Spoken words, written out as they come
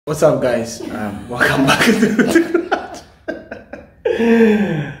What's up, guys? Welcome back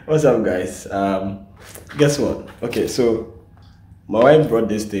What's up, guys? Guess what? Okay, so my wife brought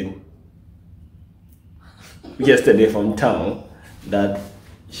this thing yesterday from town that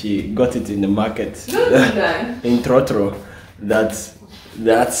she got it in the market in Trotro that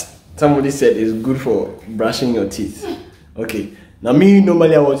somebody said is good for brushing your teeth. Okay, now me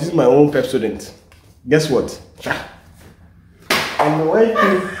normally I was using my own pepsodent. Guess what? And the wife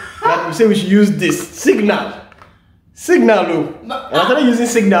that we say we should use this signal. Look. And I started using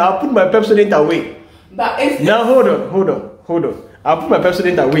signal. I'll put my pepsodent away. Now hold on. I'll put my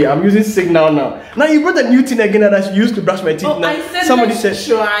pepsodent away. I'm using signal now. Now you brought a new thing again that I used to brush my teeth. Now I said somebody said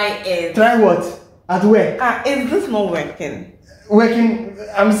try it. Try what? At where? Is this not working? Working.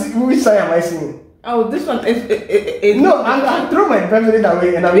 Which side am I seeing? Oh, this one is no, I throw my pepsodent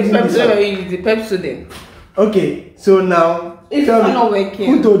away and I'm using this one. The pepsodent. Okay, so now it's not working.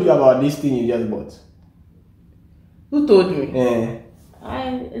 Who told you about this thing you just bought? Who told me?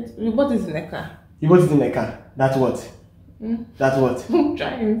 You bought it in a car. You bought it in a car. That's what? That's what?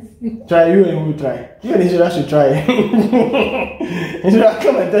 Try and see. Try, you and who try? You and Israel should try. Israel,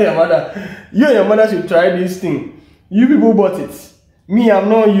 come and tell your mother. You and your mother should try this thing. You people bought it. Me, I'm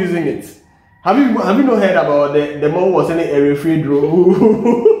not using it. Have you not heard about the mom who was selling a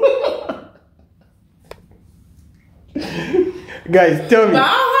refrigerator? Guys, tell me.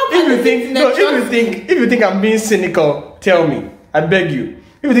 If you think I'm being cynical, tell me. I beg you.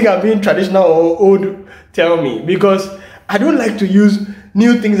 If you think I'm being traditional or old, tell me. Because I don't like to use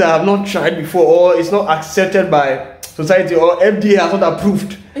new things I have not tried before or it's not accepted by society or FDA has not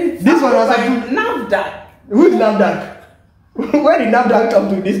approved. This one has approved. NAFDAC. Who's NAFDAC? Where did NAFDAC come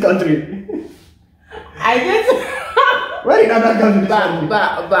to this country? I guess. Where did NAFDAC come to this country?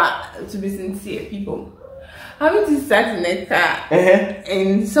 But to be sincere, people. Having to start in a car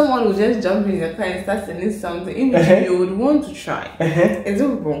and someone will just jump in the car and start selling something in which you would want to try. It's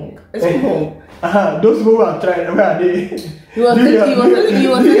all wrong. It's wrong. Those who have tried, where are they? He was telling me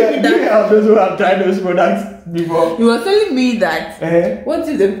that. Those who have tried those products before. He was telling me that. What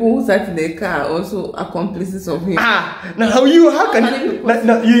if the people who sat in the car are also accomplices of him? Now how can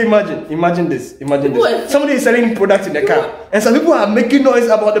you imagine this? Somebody is selling products in the car, and some people are making noise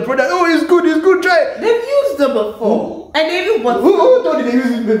about the product. Oh, it's good, try it. They've used them before, and they even bought. Who told you they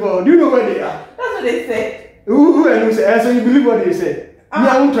used it before? Do you know where they are? That's what they said. Who said? So you believe what they said? Me,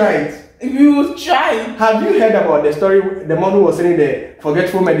 I won't try it. You try. Have you heard about the story? The man who was selling the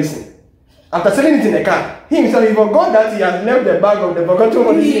forgetful medicine. After selling it in a car, he himself he forgot that he had left the bag of the forgetful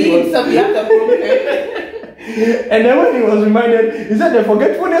medicine. He himself had a problem. And then when he was reminded, he said the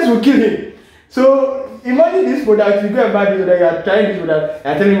forgetfulness will kill him. So imagine this product, you go and buy this product, you are trying this product,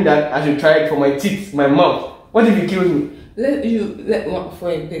 and telling me that I should try it for my teeth, my mouth. What if he kills me? Let's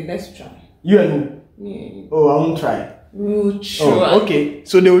try. You and who? Yeah. Oh, I won't try. We will try. Oh, okay.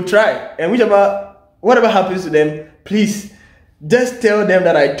 So they will try. And whatever happens to them, please just tell them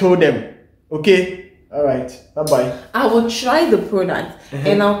that I told them. Okay? Alright. Bye-bye. I will try the product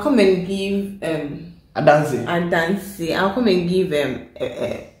and I'll come and give a dance. I'll come and give a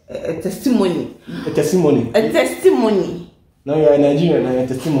testimony. A testimony. No, you are in Nigeria now, a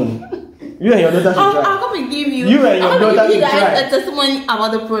testimony. You and your daughter should try. I'll come and give you. You and your daughter should try. A testimony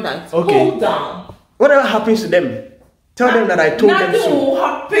about the product. Okay. Hold down. Whatever happens to them, tell them that I told them so. Nothing will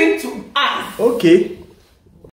happen to us. Okay.